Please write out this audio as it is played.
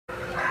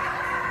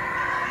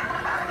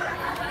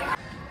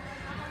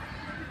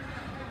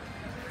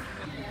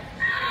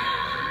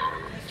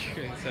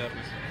service.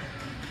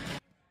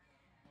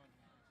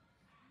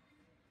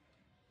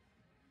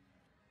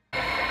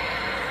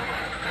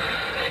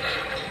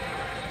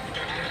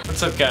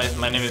 What's up guys,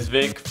 my name is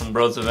Vic from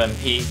Bros of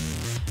MP,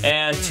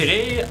 and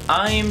today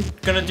I'm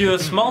gonna do a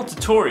small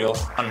tutorial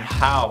on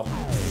how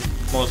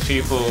most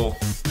people,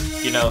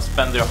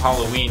 spend their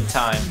Halloween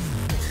time.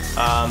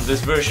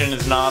 This version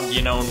is not,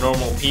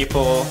 normal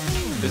people.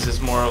 This is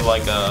more of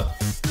like a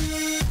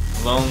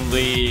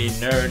lonely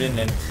nerd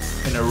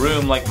in a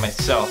room like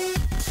myself.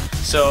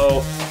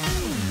 So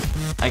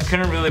I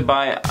couldn't really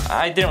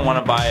I didn't want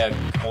to buy a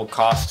whole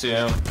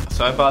costume,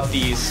 so I bought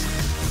these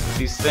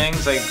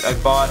things. I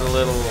bought a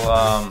little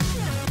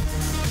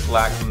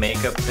black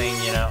makeup thing,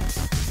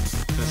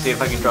 to see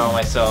if I can draw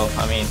myself.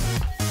 I mean,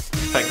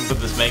 if I can put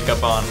this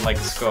makeup on like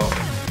a skull.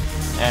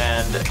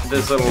 And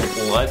this little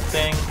blood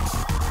thing,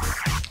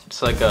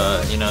 it's like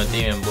a,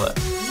 demon blood.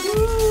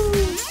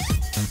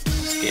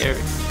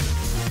 Scary.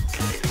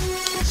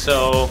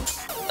 So,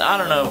 I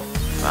don't know.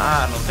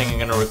 I don't think I'm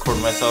gonna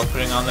record myself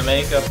putting on the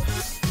makeup,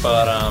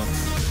 but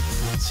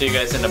see you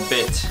guys in a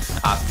bit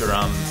after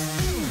I'm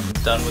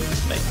done with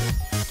this makeup.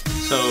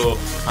 So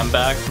I'm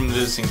back from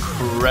this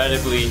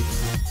incredibly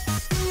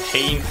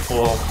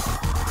painful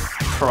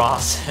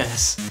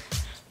process,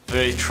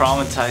 very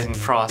traumatizing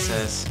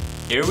process.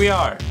 Here we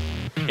are.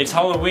 It's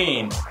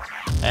Halloween,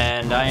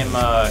 and I am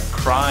a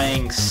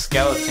crying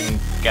skeleton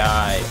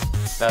guy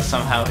that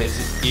somehow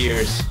his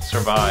ears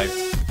survived,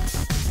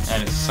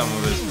 and it's some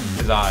of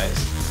his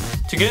eyes.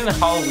 To get in the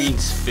Halloween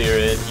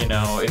spirit,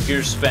 if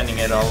you're spending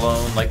it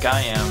alone like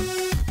I am,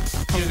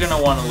 you're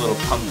gonna want a little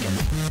pumpkin.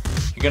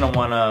 You're gonna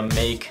wanna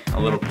make a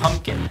little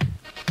pumpkin.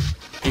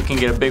 You can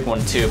get a big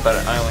one too, but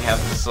I only have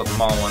this little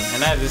small one.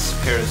 And I have this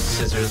pair of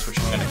scissors, which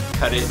I'm gonna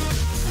cut it.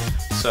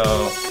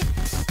 So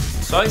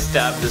I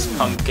stabbed this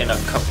pumpkin a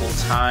couple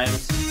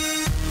times.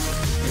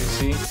 You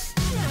see?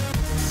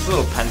 This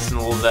little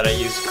pencil that I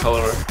use to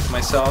color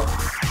myself.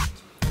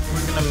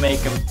 We're gonna make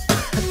him.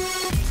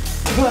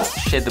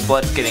 Shit, the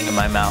blood's getting in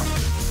my mouth.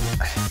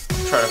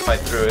 Try to fight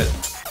through it.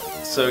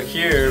 So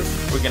here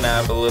we're gonna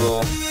have a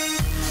little.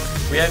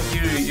 We have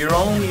your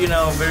own,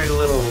 very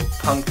little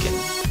pumpkin.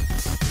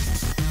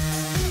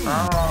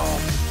 Oh,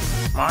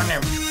 my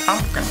name's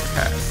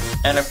Pumpkinhead.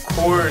 And of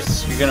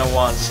course, you're gonna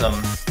want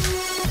some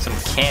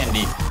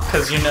candy,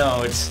 because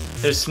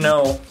there's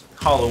no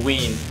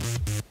Halloween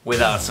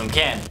without some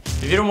candy.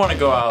 If you don't want to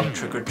go out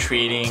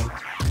trick-or-treating,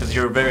 because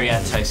you're very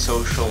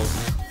antisocial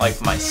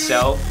like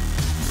myself,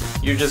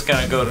 you're just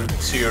gonna go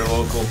to your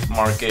local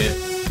market,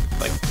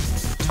 like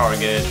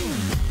Target.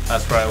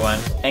 That's where I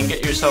went, and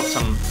get yourself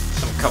some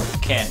couple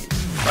candies.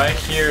 Right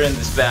here in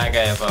this bag,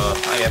 I have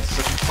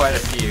quite a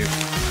few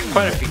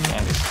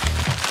candies.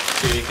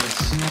 So you can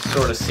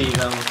sort of see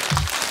them.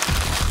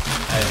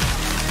 I have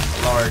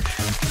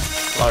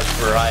a large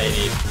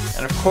variety.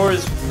 And of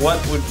course, what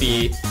would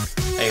be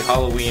a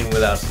Halloween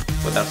without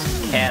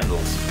some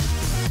candles?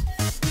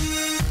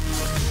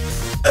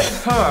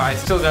 I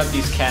still got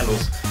these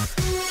candles.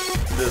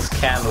 This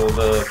candle,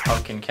 the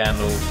pumpkin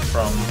candle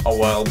from a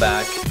while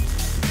back.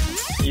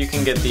 You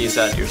can get these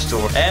at your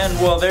store. And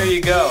well, there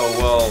you go.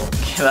 Well,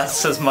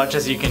 that's as much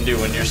as you can do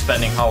when you're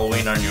spending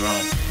Halloween on your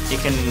own. You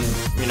can,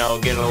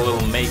 get a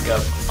little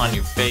makeup on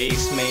your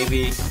face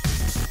maybe.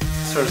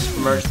 Sort of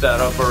smudge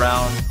that up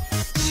around.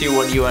 See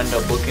what you end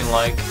up looking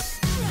like.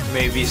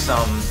 Maybe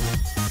some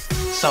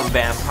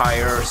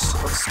vampires.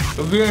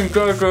 If you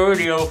enjoyed the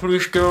video,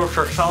 please give us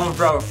a thumbs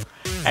up.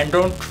 And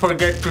don't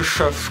forget to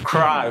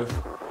subscribe.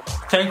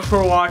 Thanks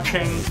for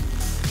watching,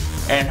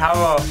 and have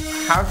a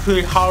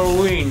happy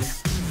Halloween.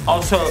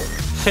 Also,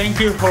 thank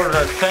you for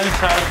the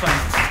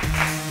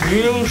 10,000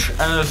 views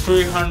and the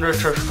 300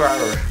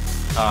 subscribers.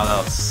 Oh,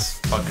 that was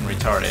fucking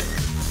retarded.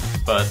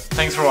 But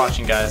thanks for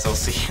watching, guys. I'll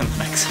see you in the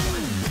next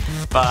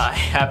one. Bye.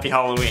 Happy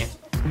Halloween.